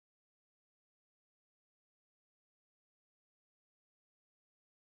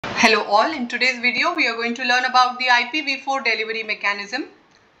Hello all, in today's video we are going to learn about the IPv4 delivery mechanism.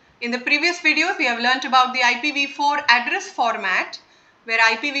 In the previous videos we have learnt about the IPv4 address format where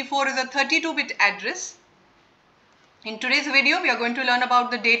IPv4 is a 32-bit address. In today's video we are going to learn about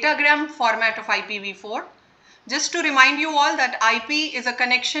the datagram format of IPv4. Just to remind you all that IP is a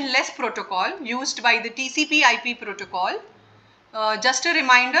connectionless protocol used by the TCP IP protocol. Just a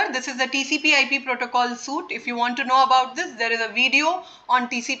reminder, this is the TCP IP protocol suite. If you want to know about this, there is a video on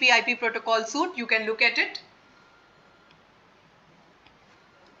TCP IP protocol suite. You can look at it.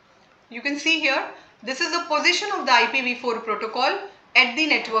 You can see here, this is the position of the IPv4 protocol at the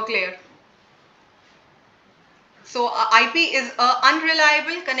network layer. So IP is an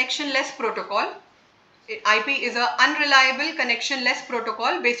unreliable connectionless protocol. IP is an unreliable connectionless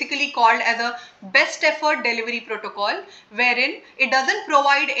protocol, basically called as a best effort delivery protocol, wherein it doesn't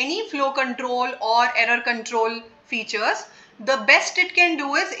provide any flow control or error control features. The best it can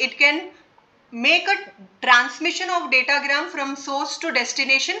do is it can make a transmission of datagram from source to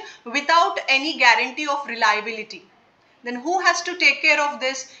destination without any guarantee of reliability. Then who has to take care of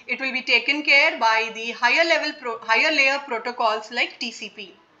this? It will be taken care by the higher layer protocols like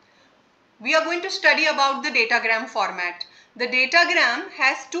TCP. We are going to study about the datagram format. The datagram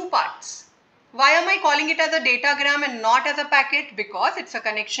has two parts. Why am I calling it as a datagram and not as a packet? Because it's a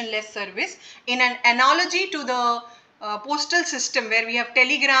connectionless service. In an analogy to the postal system where we have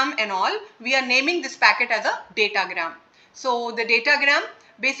telegram and all, we are naming this packet as a datagram. So the datagram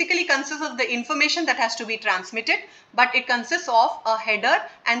basically consists of the information that has to be transmitted, but it consists of a header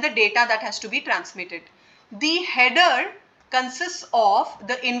and the data that has to be transmitted. The header consists of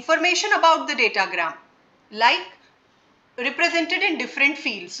the information about the datagram, like represented in different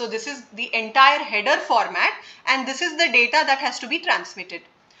fields. So this is the entire header format and this is the data that has to be transmitted.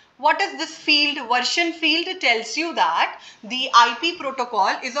 What is this field? Version field tells you that the IP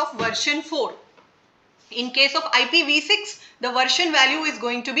protocol is of version 4. In case of IPv6, the version value is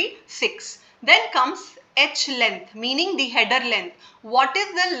going to be 6. Then comes H length, meaning the header length. What is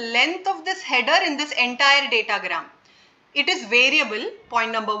the length of this header in this entire datagram? It is variable,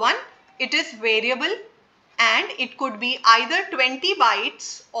 point number 1, it is variable and it could be either 20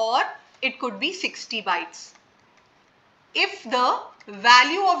 bytes or it could be 60 bytes. If the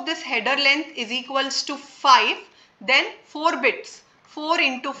value of this header length is equals to 5, then 4 bits, 4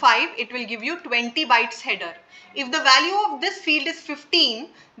 into 5, it will give you 20 bytes header. If the value of this field is 15,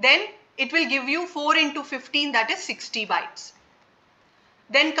 then it will give you 4 into 15, that is 60 bytes.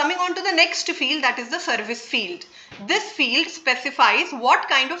 Then coming on to the next field, that is the service field. This field specifies what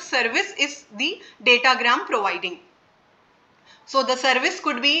kind of service is the datagram providing. So the service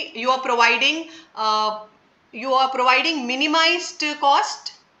could be you are providing minimized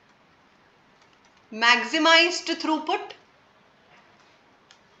cost, maximized throughput,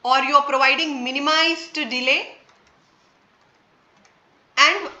 or you are providing minimized delay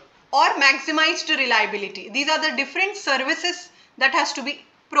and or maximized reliability. These are the different services that has to be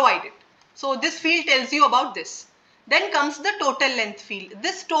provided. So this field tells you about this. Then comes the total length field.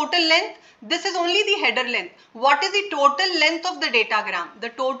 This total length, this is only the header length. What is the total length of the datagram? The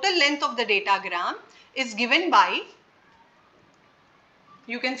total length of the datagram is given by,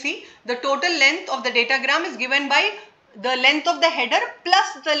 you can see the total length of the datagram is given by the length of the header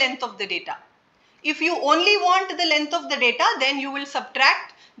plus the length of the data. If you only want the length of the data, then you will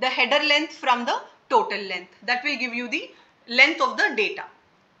subtract the header length from the total length. That will give you the length of the data.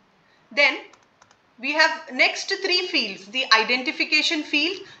 Then we have next 3 fields, the identification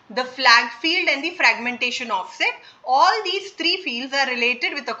field, the flag field and the fragmentation offset. All these 3 fields are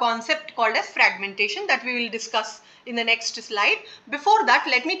related with a concept called as fragmentation that we will discuss in the next slide. Before that,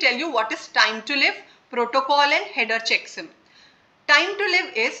 let me tell you what is time to live, protocol and header checksum. Time to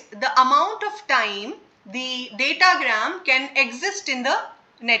live is the amount of time the datagram can exist in the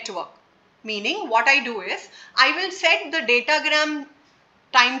network. Meaning what I do is, I will set the datagram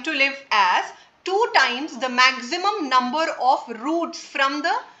time to live as 2 times the maximum number of routes from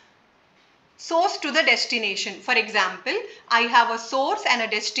the source to the destination. For example, I have a source and a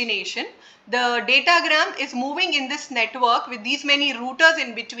destination. The datagram is moving in this network with these many routers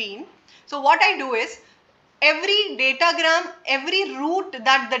in between. So what I do is, every datagram, every route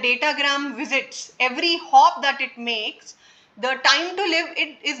that the datagram visits, every hop that it makes, the time to live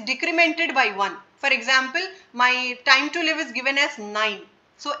it is decremented by 1. For example, my time to live is given as 9.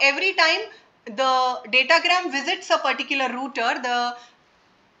 So every time the datagram visits a particular router, the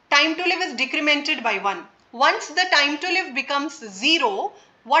time to live is decremented by 1. Once the time to live becomes 0,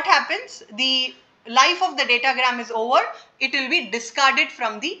 what happens? The life of the datagram is over, it will be discarded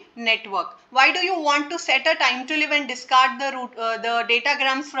from the network. Why do you want to set a time to live and discard the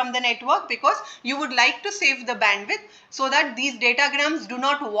datagrams from the network? Because you would like to save the bandwidth so that these datagrams do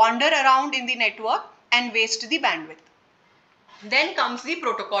not wander around in the network and waste the bandwidth. Then comes the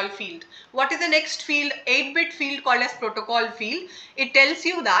protocol field. What is the next field? 8-bit field called as protocol field. It tells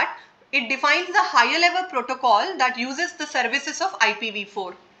you that it defines the higher level protocol that uses the services of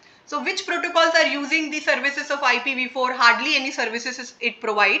IPv4. So which protocols are using the services of IPv4? Hardly any services it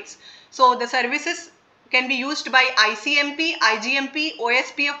provides. So the services can be used by ICMP, IGMP,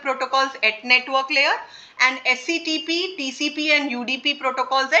 OSPF protocols at network layer, and SCTP, TCP and UDP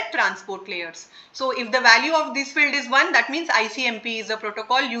protocols at transport layers. So if the value of this field is 1, that means ICMP is a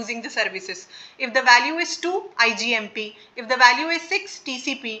protocol using the services. If the value is 2, IGMP. If the value is 6,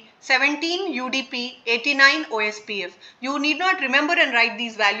 TCP, 17, UDP, 89, OSPF. You need not remember and write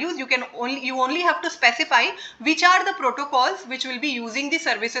these values. You only have to specify which are the protocols which will be using the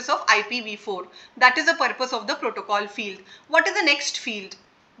services of IPv4. That is the purpose of the protocol field. What is the next field?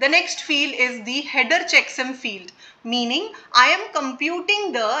 The next field is the header checksum field, meaning I am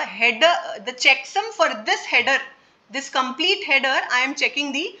computing the header, the checksum for this header, this complete header. I am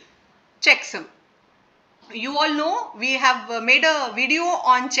checking the checksum. You all know we have made a video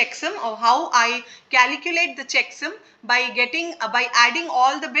on checksum of how I calculate the checksum by adding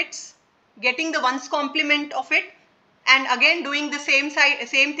all the bits, getting the ones complement of it, and again doing the same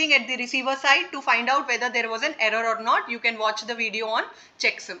thing at the receiver side to find out whether there was an error or not. You can watch the video on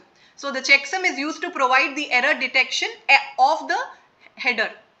checksum. So the checksum is used to provide the error detection of the header.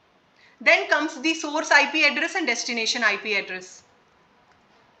 Then comes the source IP address and destination IP address.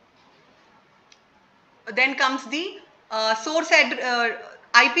 Then comes the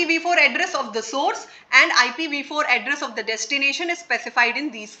IPv4 address of the source and IPv4 address of the destination is specified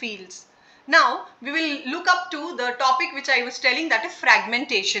in these fields. Now we will look up to the topic which I was telling, that is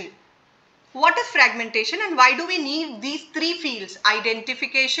fragmentation. What is fragmentation and why do we need these 3 fields?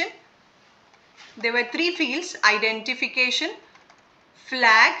 Identification. There were 3 fields: identification,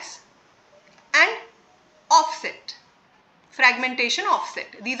 flags and offset. Fragmentation, offset.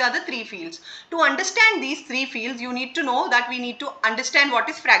 These are the 3 fields. To understand these 3 fields, you need to know that we need to understand what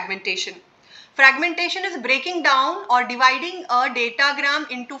is fragmentation. Fragmentation is breaking down or dividing a datagram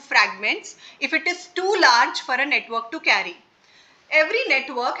into fragments if it is too large for a network to carry. Every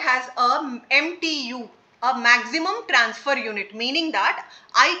network has a MTU, a maximum transfer unit, meaning that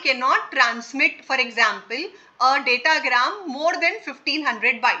I cannot transmit, for example, a datagram more than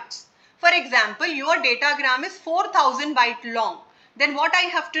 1500 bytes. For example, your datagram is 4000 byte long. Then what I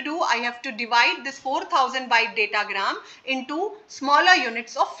have to do? I have to divide this 4000 byte datagram into smaller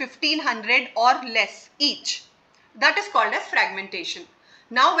units of 1500 or less each. That is called as fragmentation.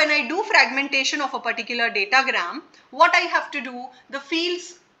 Now when I do fragmentation of a particular datagram, what I have to do? The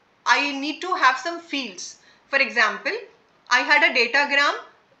fields, I need to have some fields. For example, I had a datagram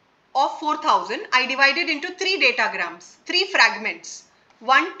of 4000. I divided into 3 datagrams, 3 fragments.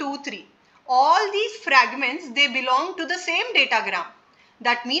 1, 2, 3. All these fragments, they belong to the same datagram.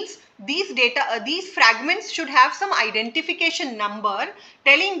 That means these fragments should have some identification number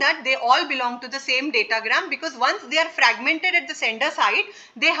telling that they all belong to the same datagram, because once they are fragmented at the sender side,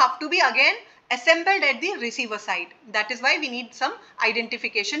 they have to be again assembled at the receiver side. That is why we need some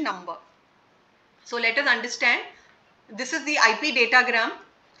identification number. So let us understand. This is the IP datagram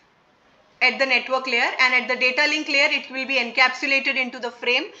at the network layer, and at the data link layer it will be encapsulated into the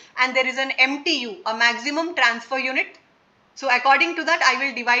frame, and there is an MTU, a maximum transfer unit. So according to that I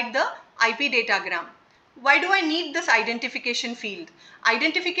will divide the IP datagram. Why do I need this identification field?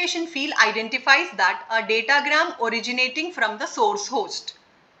 Identification field identifies that a datagram originating from the source host.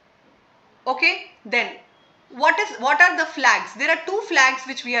 Okay, then what are the flags? There are 2 flags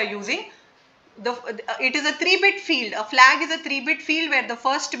which we are using. It is a 3-bit field. A flag is a 3-bit field where the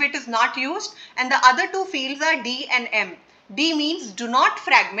first bit is not used, and the other 2 fields are D and M. D means do not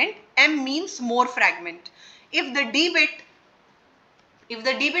fragment, M means more fragment. If the D bit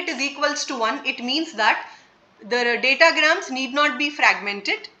is equals to 1, it means that the datagrams need not be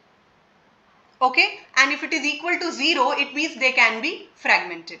fragmented. Okay, and if it is equal to 0, it means they can be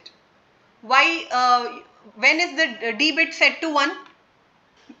fragmented. Why? When is the D bit set to 1?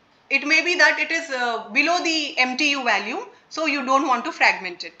 It may be that it is below the MTU value, so you don't want to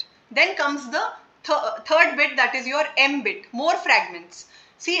fragment it. Then comes the third bit, that is your M bit, more fragments.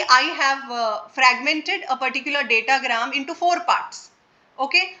 See, I have fragmented a particular datagram into 4 parts.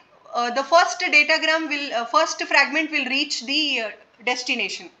 Okay, the first fragment will reach the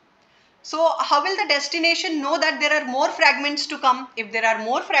destination. So how will the destination know that there are more fragments to come? If there are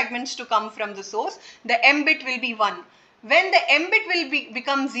more fragments to come from the source, the m bit will be 1. When the m bit will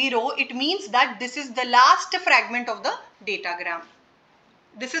become 0, it means that this is the last fragment of the datagram.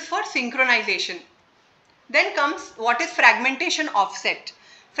 This is for synchronization. Then comes what is fragmentation offset.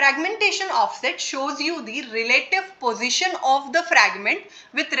 Fragmentation offset shows you the relative position of the fragment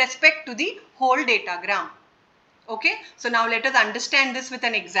with respect to the whole datagram. Okay, so now let us understand this with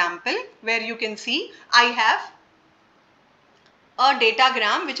an example where you can see I have a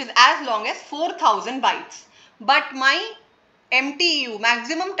datagram which is as long as 4000 bytes, but my MTU,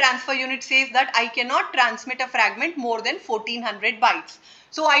 maximum transfer unit, says that I cannot transmit a fragment more than 1400 bytes.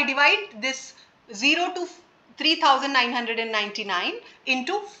 So I divide this 0 to 3999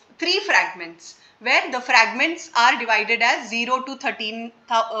 into 3 fragments, where the fragments are divided as 0 to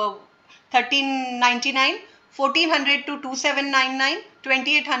 1399, 1400 to 2799,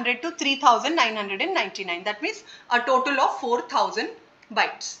 2800 to 3999. That means a total of 4000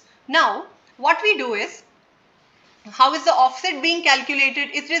 bytes. Now what we do is, how is the offset being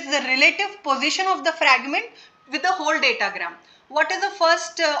calculated? It is the relative position of the fragment with the whole datagram. What is the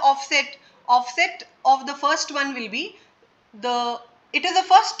first offset? Offset of the first one will be it is the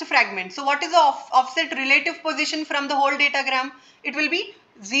first fragment. So what is the offset relative position from the whole datagram? It will be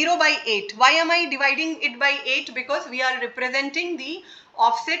 0 by 8. Why am I dividing it by 8? Because we are representing the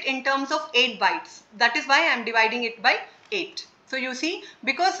offset in terms of 8 bytes. That is why I am dividing it by 8. So you see,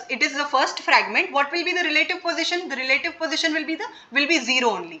 because it is the first fragment, what will be the relative position? The relative position will be 0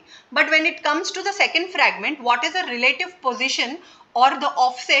 only. But when it comes to the second fragment, what is the relative position or the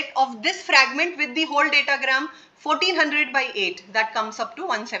offset of this fragment with the whole datagram? 1400 by 8, that comes up to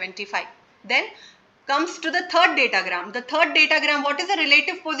 175. Then comes to the third datagram. The third datagram, what is the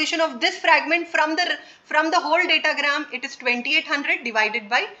relative position of this fragment from the whole datagram? It is 2800 divided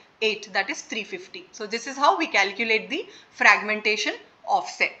by 8, that is 350. So this is how we calculate the fragmentation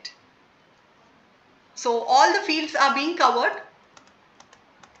offset. So all the fields are being covered.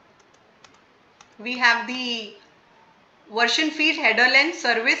 We have the version field, header length,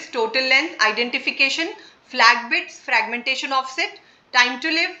 service, total length, identification, flag bits, fragmentation offset, time to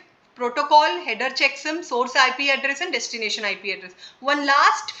live, protocol, header checksum, source IP address and destination IP address. One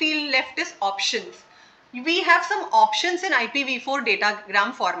last field left is options. We have some options in IPv4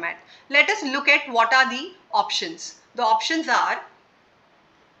 datagram format. Let us look at what are the options. The options are,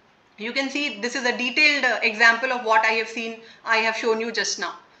 you can see this is a detailed example of what I have shown you just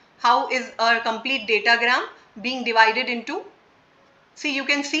now. How is a complete datagram being divided into? See, you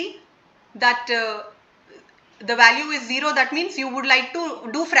can see that the value is 0. That means you would like to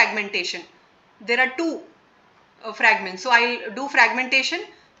do fragmentation. There are 2 fragments. So I'll do fragmentation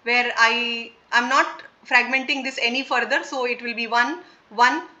where I am not fragmenting this any further. So it will be 1,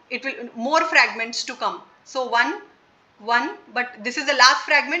 1. It will more fragments to come. So 1, 1. But this is the last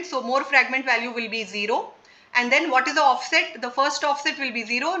fragment. So more fragment value will be 0. And then what is the offset? The first offset will be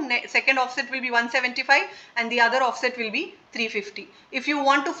 0, second offset will be 175 and the other offset will be 350. If you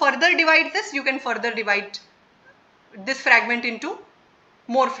want to further divide this, you can further divide this fragment into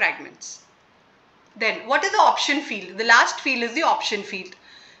more fragments. Then what is the option field? The last field is the option field.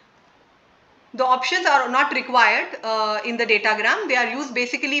 The options are not required in the datagram. They are used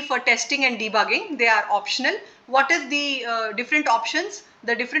basically for testing and debugging. They are optional. What is the different options?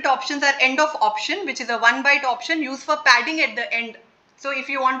 The different options are end of option, which is a 1 byte option used for padding at the end. So if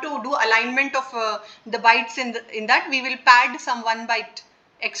you want to do alignment of the bytes in that, we will pad some 1 byte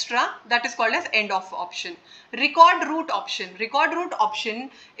extra. That is called as end of option. Record route option. Record route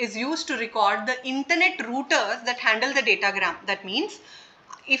option is used to record the internet routers that handle the datagram. That means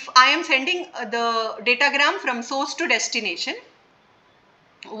if I am sending the datagram from source to destination,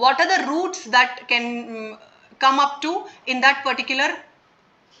 what are the routes that can come up to in that particular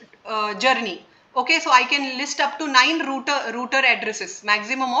journey? Okay, so I can list up to 9 router addresses,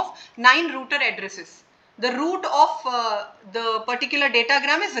 maximum of 9 router addresses. The route of the particular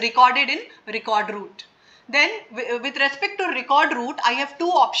datagram is recorded in record route. Then with respect to record route, I have 2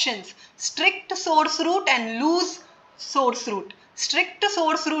 options, strict source route and loose source route. Strict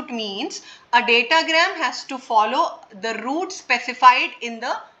source route means a datagram has to follow the route specified in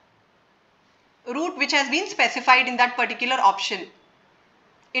the route which has been specified in that particular option.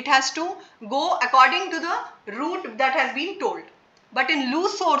 It has to go according to the route that has been told. But in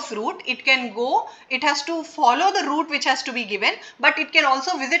loose source route, it has to follow the route which has to be given, but it can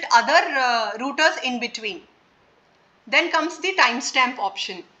also visit other routers in between. Then comes the timestamp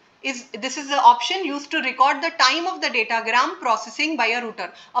option. this is the option used to record the time of the datagram processing by a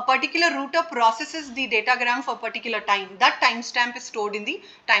router. A particular router processes the datagram for a particular time. That timestamp is stored in the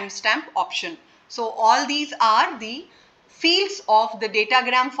timestamp option. So all these are the fields of the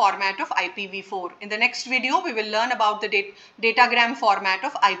datagram format of IPv4. In the next video, we will learn about the datagram format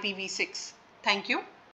of IPv6. Thank you.